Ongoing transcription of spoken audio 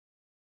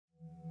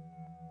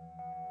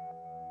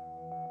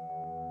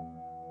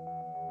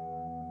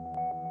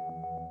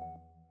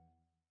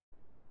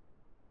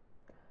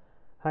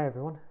Hi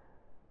everyone.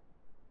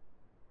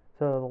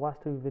 So the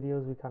last two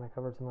videos we kind of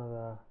covered some of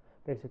the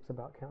basics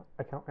about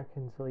account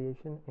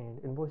reconciliation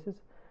and invoices.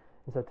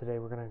 And so today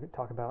we're going to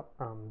talk about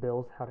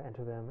bills, how to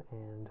enter them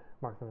and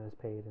mark them as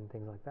paid and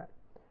things like that.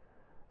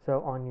 So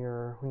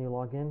when you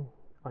log in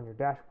on your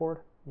dashboard,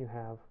 you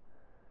have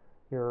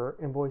your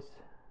invoice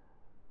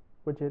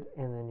widget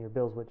and then your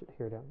bills widget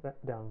here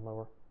down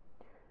lower.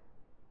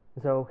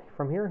 So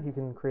from here you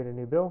can create a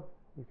new bill.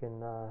 You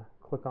can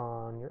click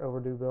on your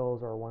overdue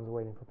bills or ones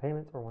waiting for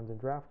payments or ones in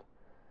draft.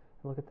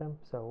 Look at them.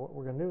 So what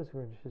we're going to do is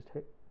we're going to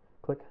just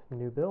click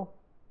new bill,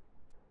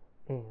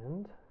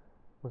 and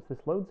once this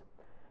loads,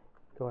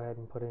 go ahead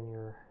and put in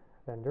your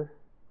vendor,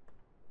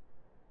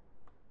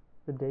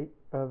 the date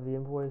of the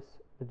invoice,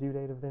 the due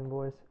date of the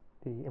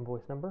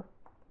invoice number,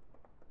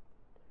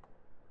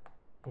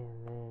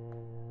 and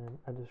then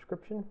a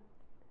description.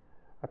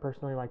 I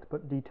personally like to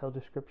put detailed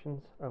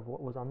descriptions of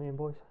what was on the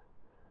invoice,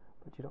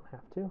 but you don't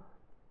have to.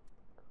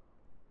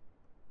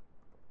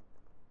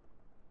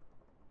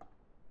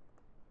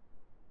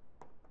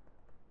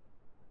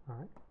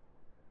 Alright,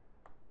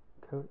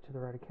 code it to the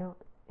right account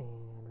and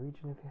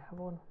region if you have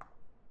one,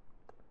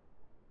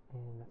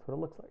 and that's what it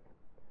looks like.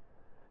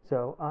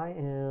 So I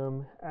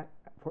am,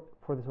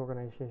 for this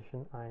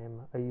organization, I am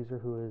a user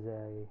who is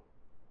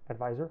a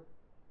advisor.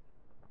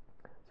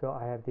 So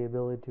I have the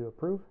ability to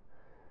approve.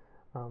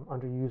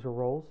 Under user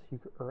roles, you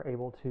are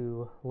able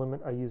to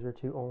limit a user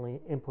to only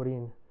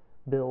inputting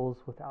bills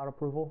without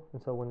approval.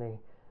 And so when they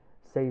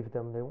save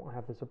them, they won't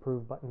have this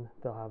approve button.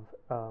 They'll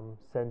have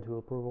send to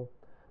approval.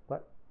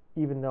 But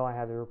even though I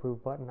have the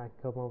approve button, I can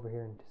come over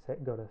here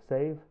and go to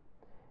save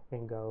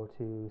and go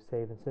to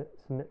save and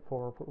submit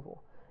for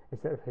approval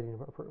instead of hitting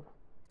approve.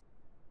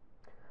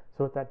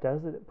 So what that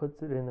does is it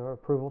puts it in the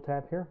approval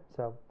tab here.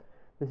 So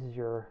this is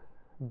your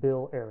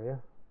bill area.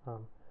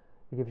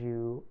 It gives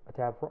you a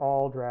tab for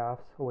all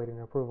drafts, awaiting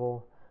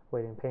approval,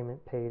 awaiting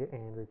payment, paid,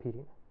 and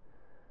repeating.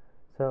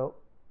 So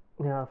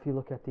now if you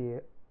look at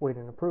the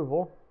awaiting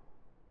approval,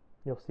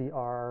 you'll see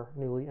our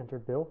newly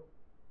entered bill.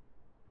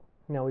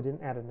 Now we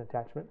didn't add an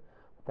attachment,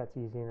 but that's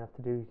easy enough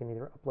to do. You can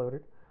either upload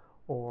it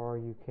or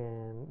you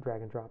can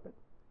drag and drop it.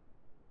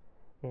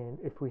 And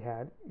if we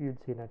had, you'd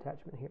see an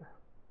attachment here.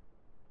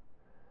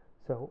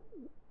 So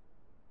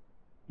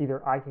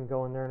either I can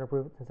go in there and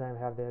approve it since I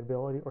have the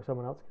ability, or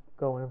someone else can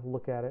go in and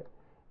look at it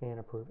and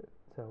approve it.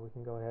 So we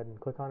can go ahead and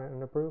click on it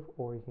and approve,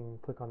 or you can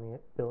click on the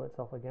bill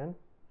itself again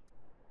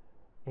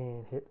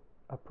and hit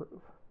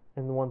approve.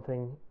 And the one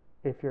thing,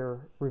 if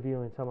you're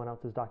reviewing someone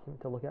else's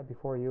document to look at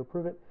before you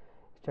approve it,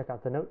 is check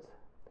out the notes,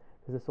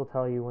 because this will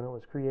tell you when it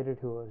was created,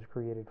 who it was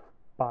created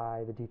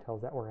by, the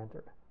details that were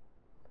entered.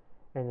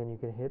 And then you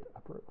can hit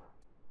approve.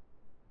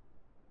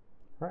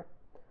 All right.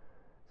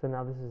 So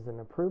now this is an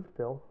approved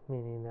bill,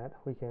 meaning that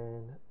we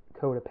can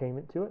code a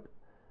payment to it.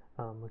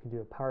 We can do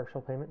a partial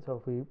payment. So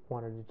if we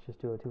wanted to just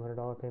do a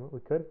 $200 payment,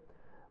 we could.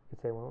 We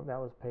could say, well, that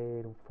was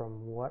paid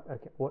from what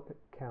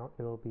account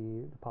it'll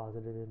be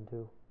deposited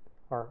into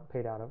or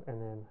paid out of,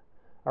 and then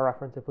a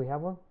reference if we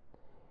have one.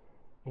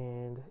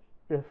 And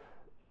if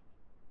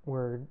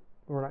we're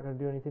not going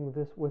to do anything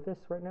with this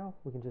right now,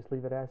 we can just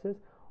leave it as is,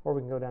 or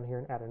we can go down here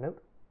and add a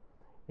note.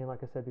 And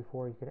like I said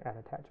before, you can add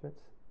attachments.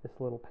 This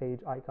little page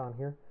icon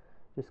here,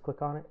 just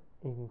click on it.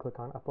 You can click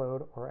on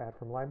upload or add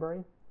from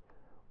library,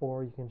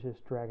 or you can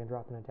just drag and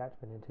drop an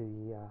attachment into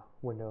the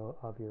window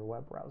of your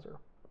web browser.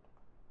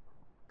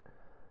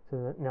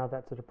 So now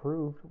that's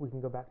approved, we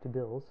can go back to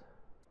bills,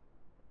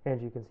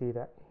 and you can see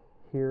that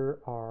here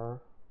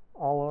are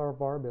all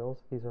of our bills.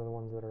 These are the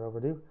ones that are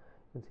overdue.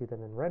 You can see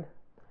them in red.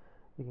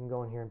 You can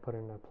go in here and put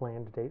in a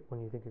planned date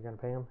when you think you're going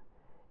to pay them,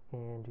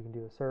 and you can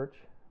do a search,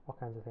 all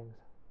kinds of things.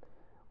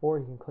 Or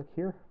you can click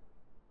here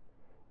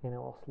and it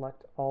will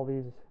select all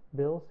these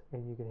bills,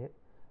 and you can hit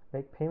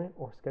make payment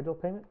or schedule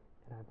payment,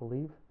 and I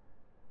believe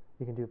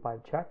you can do it by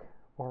check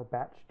or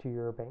batch to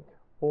your bank,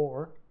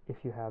 or if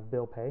you have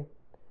bill pay,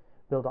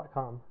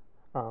 bill.com,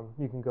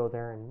 you can go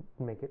there and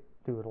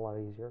do it a lot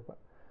easier, but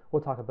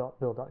we'll talk about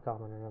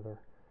bill.com in another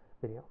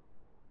video.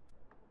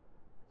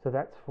 So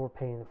that's for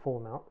paying the full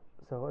amount.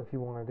 So if you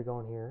wanted to go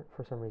in here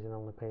for some reason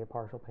only pay a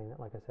partial payment,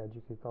 like I said,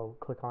 you could go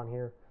click on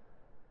here,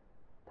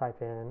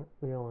 type in,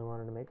 we only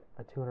wanted to make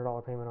a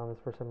 $200 payment on this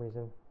for some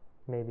reason,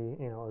 maybe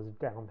it was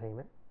a down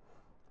payment,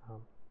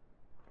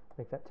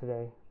 make that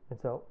today. And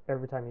so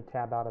every time you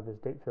tab out of this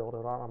date field,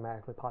 it'll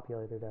automatically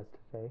populate it as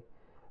today.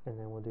 And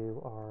then we'll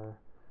do our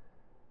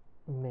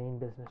main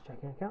business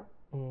checking account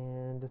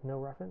and no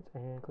reference,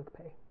 and click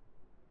pay.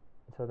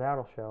 And so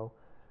that'll show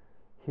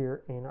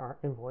here in our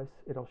invoice,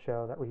 it'll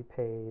show that we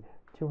paid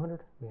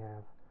 200, we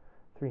have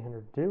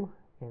 300 due,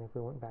 and if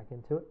we went back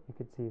into it, you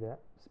could see that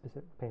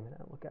specific payment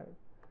and look at it.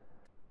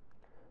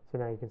 So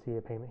now you can see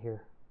a payment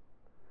here,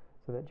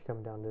 so that you're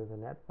coming down to the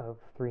net of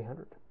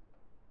 300.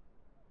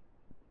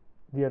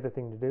 The other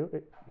thing you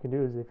can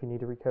do is if you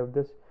need to recode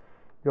this,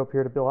 go up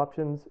here to bill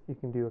options, you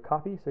can do a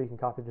copy, so you can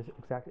copy this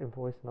exact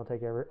invoice and it'll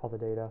take all the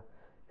data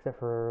except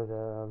for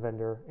the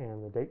vendor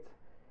and the dates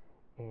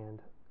and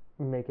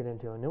make it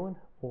into a new one,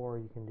 or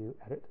you can do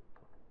edit.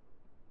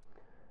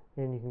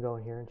 and you can go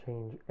in here and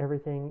change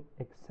everything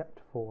except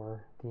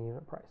for the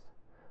unit price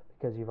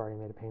because you've already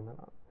made a payment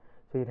on it.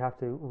 So you'd have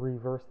to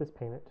reverse this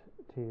payment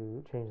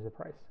to change the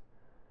price.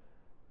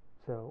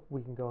 So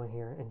we can go in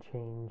here and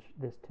change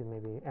this to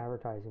maybe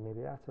advertising.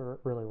 Maybe that's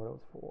really what it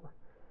was for.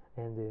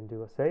 And then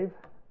do a save.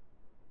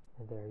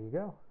 And there you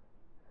go.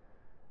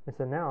 And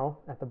so now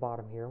at the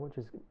bottom here, which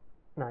is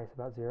nice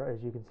about Xero,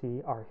 is you can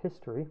see our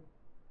history.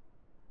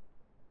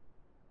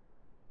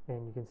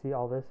 And you can see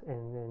all this,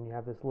 and then you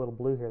have this little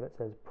blue here that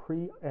says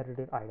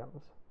pre-edited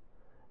items.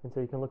 And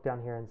so you can look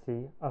down here and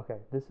see, okay,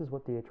 this is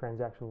what the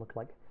transaction looked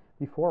like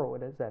before it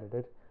was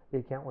edited. The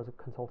account was a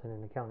consultant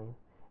in accounting,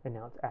 and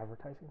now it's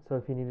advertising. So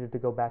if you needed to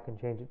go back and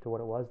change it to what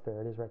it was,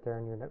 there it is right there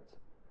in your notes.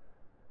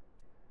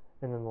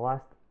 And then the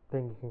last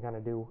thing you can kind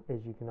of do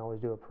is you can always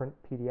do a print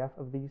PDF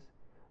of these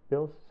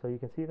bills so you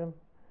can see them.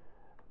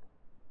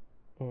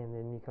 And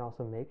then you can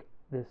also make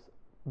this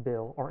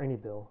bill, or any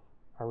bill,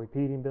 a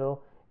repeating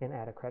bill, and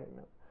add a credit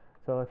note.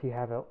 So if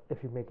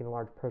you're making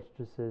large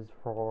purchases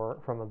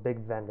from a big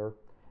vendor,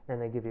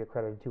 and they give you a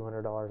credit of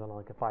 $200 on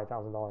like a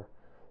 $5,000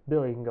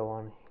 bill, you can go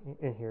on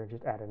in here and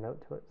just add a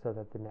note to it so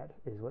that the net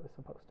is what it's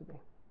supposed to be.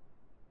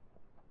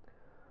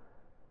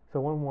 So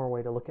one more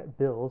way to look at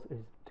bills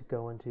is to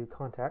go into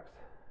contacts.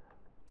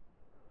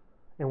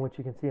 And what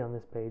you can see on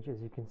this page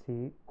is you can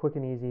see quick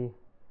and easy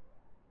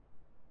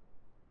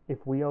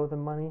if we owe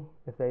them money,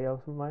 if they owe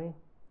some money,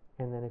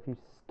 and then if you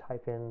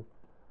type in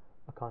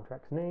a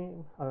contract's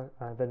name,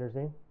 a vendor's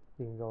name,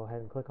 you can go ahead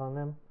and click on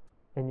them,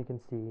 and you can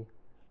see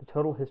the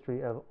total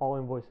history of all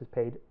invoices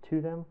paid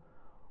to them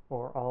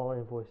or all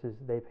invoices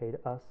they paid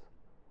us,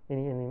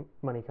 any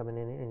money coming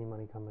in, any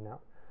money coming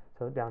out.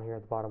 So down here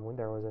at the bottom,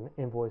 there was an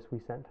invoice we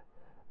sent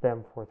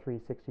them for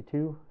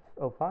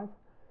 $362.05,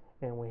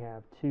 and we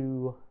have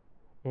 2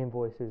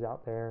 invoices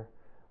out there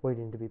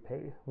waiting to be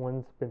paid.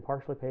 One's been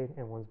partially paid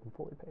and one's been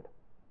fully paid.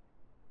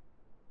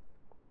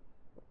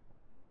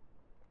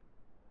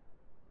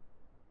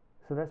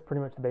 So that's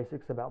pretty much the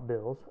basics about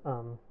bills.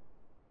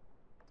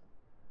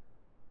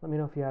 Let me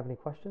know if you have any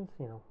questions.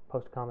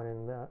 Post a comment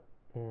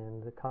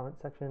in the comment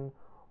section,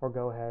 or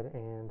go ahead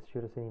and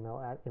shoot us an email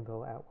at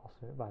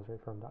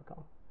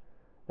info@walstonadvisoryfirm.com.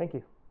 Thank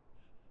you.